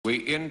We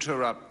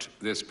interrupt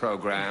this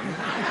program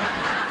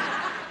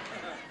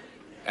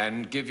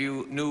and give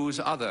you news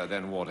other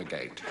than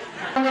Watergate.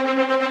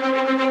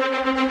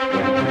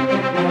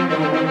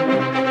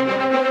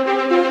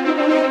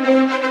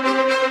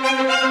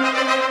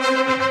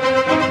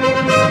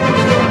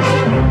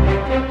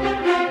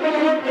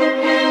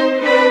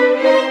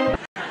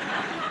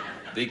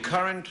 The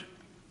current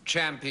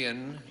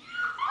champion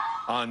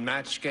on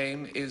Match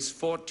Game is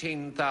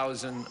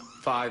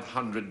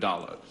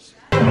 $14,500.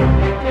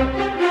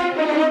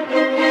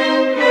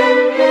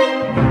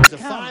 It's a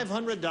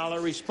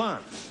 $500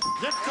 response.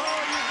 That's all you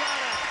got.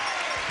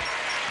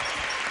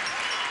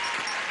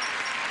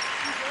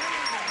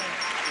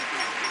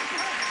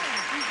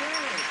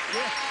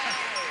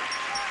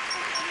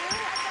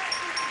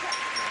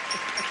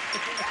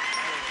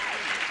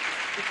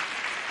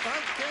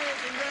 Okay,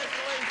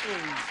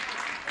 congratulations.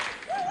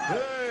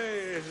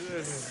 Hey,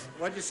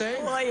 what'd you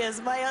say? Boy,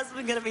 is my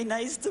husband gonna be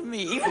nice to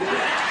me.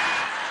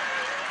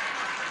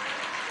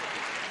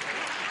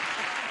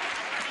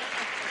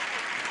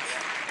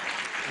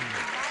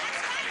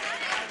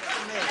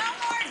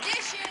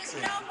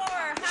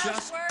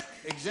 Just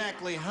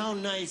exactly how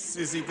nice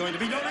is he going to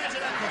be? Don't answer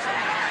that question.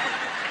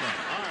 No.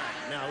 All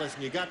right. Now,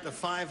 listen, you got the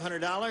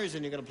 $500,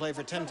 and you're going to play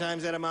for 10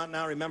 times that amount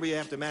now. Remember, you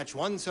have to match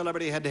one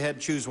celebrity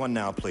head-to-head. Choose one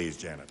now, please,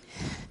 Janet.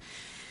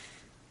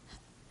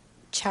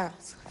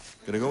 Charles.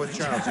 Gonna go with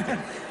Charles again.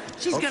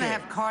 She's gonna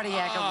have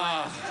cardiac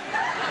arrest.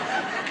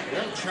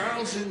 Well,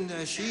 Charles and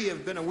she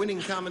have been a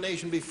winning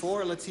combination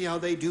before. Let's see how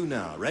they do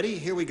now. Ready?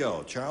 Here we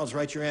go. Charles,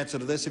 write your answer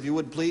to this, if you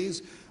would,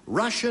 please.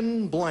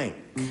 Russian blank.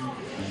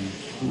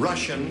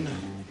 Russian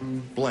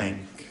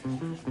blank.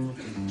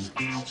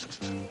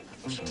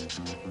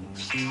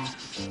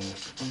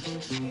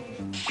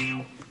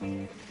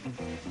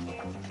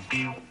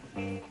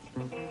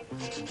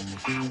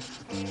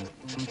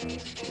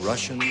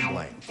 Russian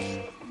blank.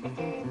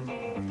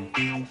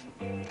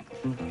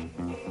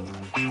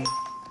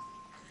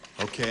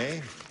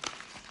 Okay.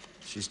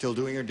 She's still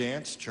doing her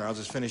dance. Charles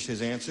has finished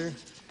his answer.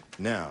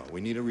 Now,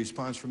 we need a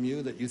response from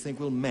you that you think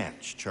will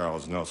match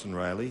Charles Nelson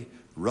Reilly.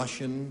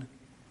 Russian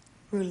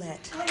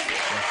Roulette.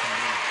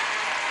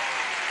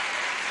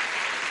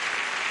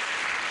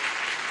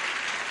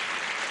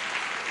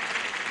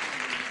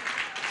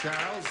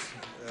 Charles,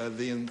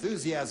 the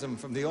enthusiasm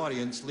from the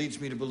audience leads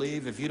me to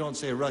believe if you don't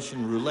say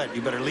Russian roulette,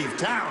 you better leave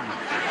town.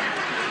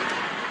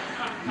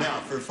 Now,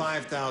 for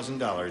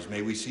 $5,000,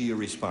 may we see your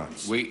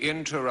response? We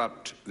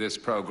interrupt this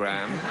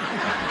program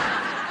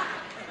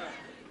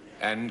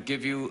and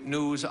give you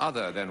news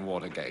other than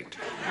Watergate.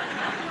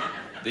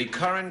 The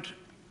current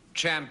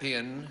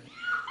champion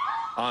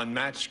on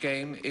Match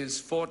Game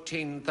is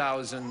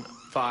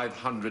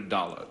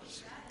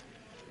 $14,500.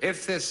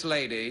 If this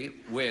lady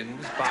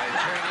wins by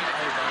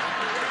turning over...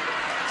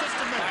 Just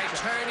a minute. By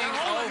turning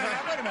over...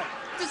 Wait a minute.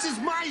 This is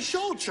my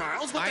show,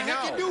 Charles. What the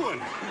heck are you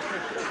doing?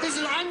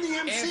 I'm the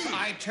MC. If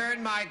I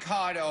turn my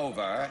card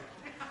over,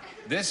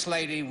 this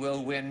lady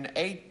will win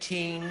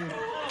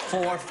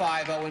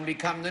 18,450 and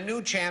become the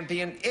new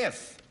champion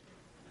if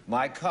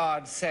my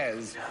card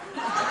says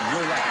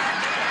roulette.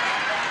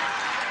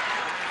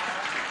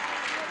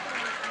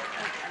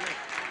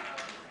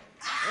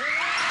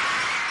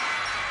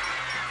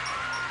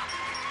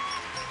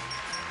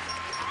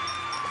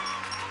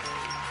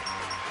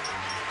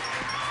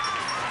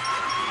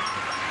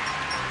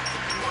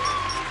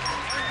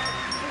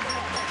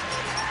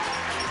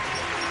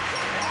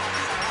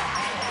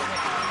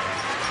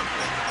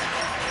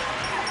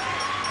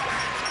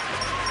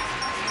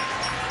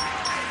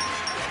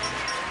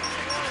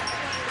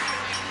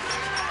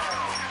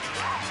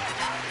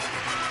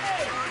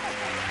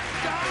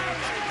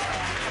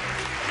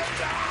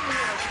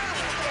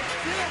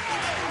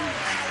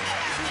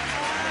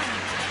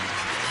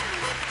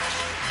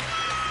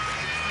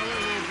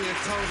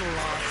 Total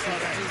loss.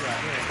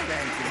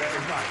 Thank you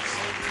very much.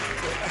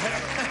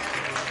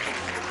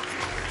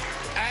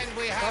 And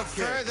we have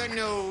further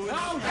news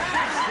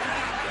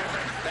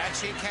that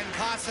she can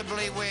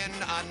possibly win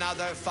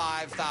another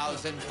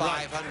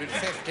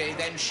 $5,550.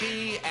 Then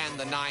she and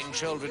the 9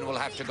 children will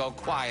have to go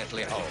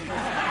quietly home.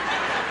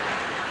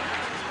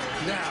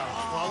 Now,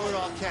 while we're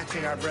all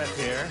catching our breath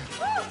here,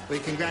 we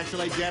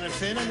congratulate Janet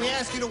Finn, and we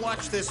ask you to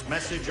watch this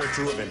message or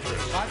two of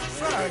interest. But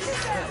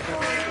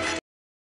first...